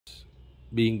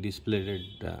being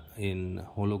displayed in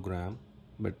hologram,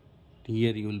 but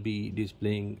here you will be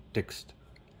displaying text.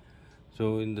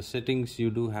 So in the settings you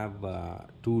do have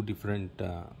two different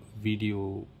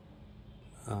video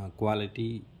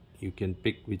quality. You can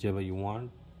pick whichever you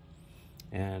want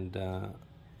and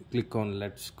click on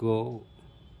let's go.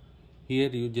 Here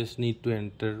you just need to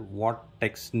enter what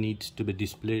text needs to be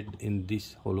displayed in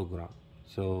this hologram.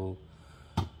 So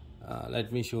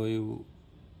let me show you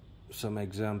some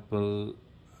example.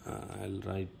 I'll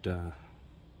write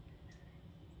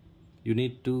you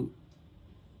need to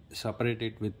separate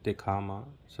it with a comma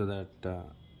so that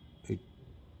it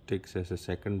takes as a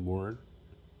second word.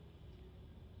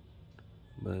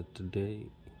 Birthday,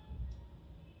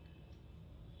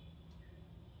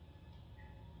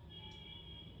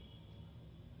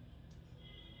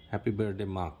 happy birthday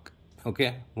Mark.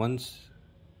 Okay, once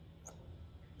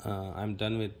I'm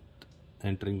done with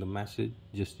entering the message,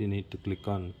 just you need to click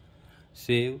on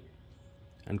save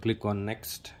and click on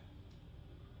next.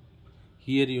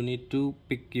 Here you need to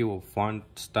pick your font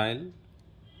style.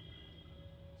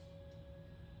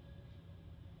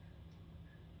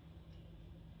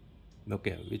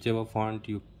 Okay, whichever font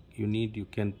you need, you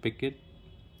can pick it.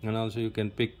 And also you can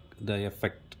pick the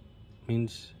effect,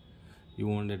 means you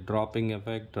want a dropping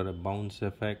effect or a bounce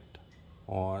effect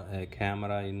or a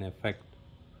camera in effect.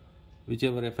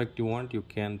 Whichever effect you want, you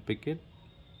can pick it.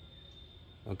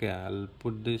 Okay, I'll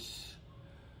put this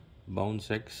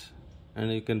bounce X,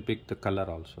 and you can pick the color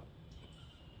also.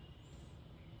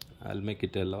 I'll make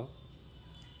it yellow.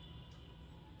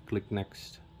 Click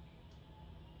next.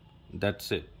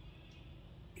 That's it.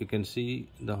 You can see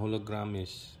the hologram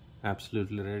is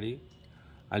absolutely ready.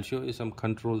 I'll show you some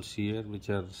controls here which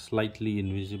are slightly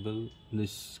invisible.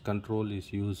 This control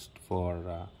is used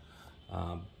for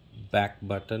back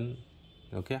button,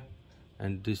 okay,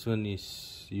 and this one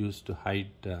is used to hide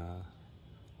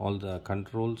all the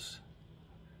controls.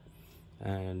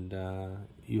 And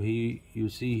you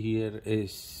see here a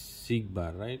seek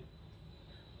bar, right?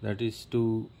 That is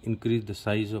to increase the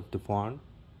size of the font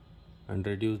and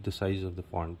reduce the size of the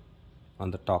font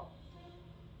on the top.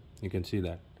 You can see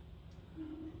that.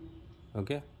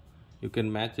 Okay, you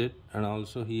can match it. And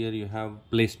also here you have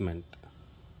placement.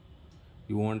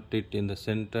 You want it in the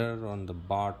center, on the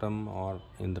bottom, or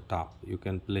in the top. You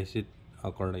can place it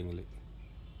accordingly,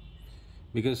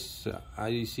 because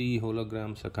I see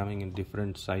holograms are coming in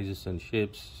different sizes and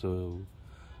shapes, so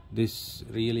this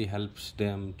really helps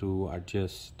them to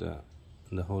adjust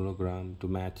the hologram to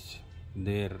match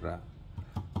their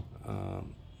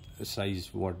size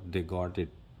what they got it.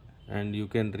 And you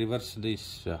can reverse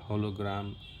this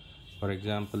hologram. For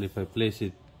example, if I place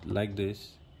it like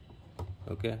this,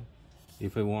 okay,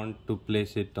 if I want to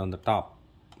place it on the top,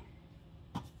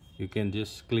 you can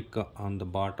just click on the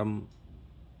bottom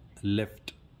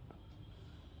left.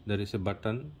 There is a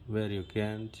button where you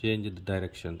can change the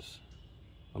directions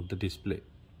of the display.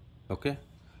 Okay,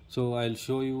 so I'll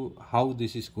show you how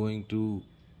this is going to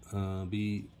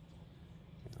be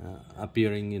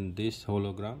appearing in this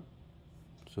hologram.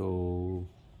 So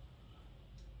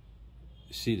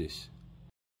see this.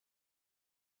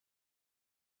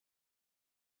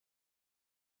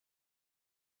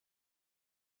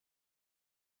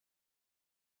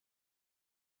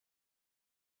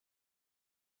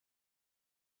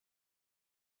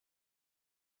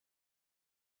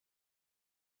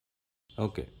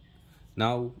 Okay,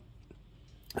 now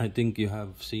I think you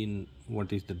have seen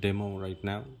what is the demo right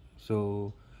now.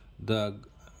 So the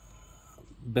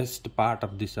best part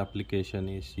of this application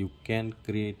is you can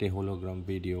create a hologram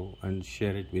video and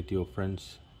share it with your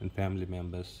friends and family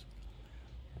members.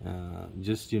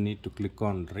 Just you need to click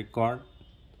on record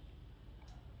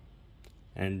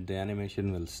and the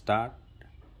animation will start.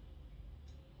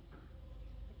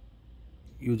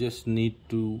 You just need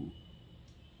to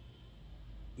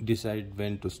decide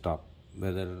when to stop,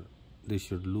 whether this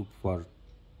should loop for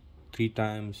 3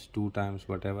 times, 2 times,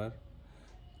 whatever.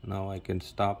 Now I can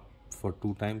stop for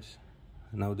 2 times.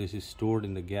 Now this is stored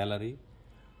in the gallery,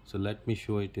 so let me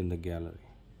show it in the gallery.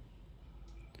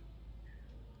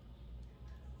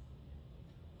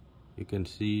 You can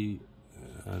see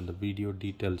the video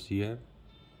details here.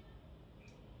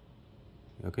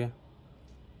 Okay,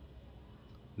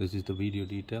 this is the video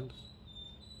details.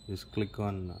 Just click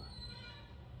on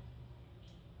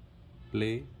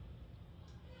play.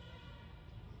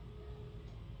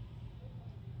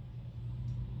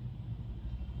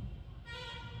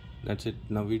 That's it.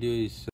 Now video is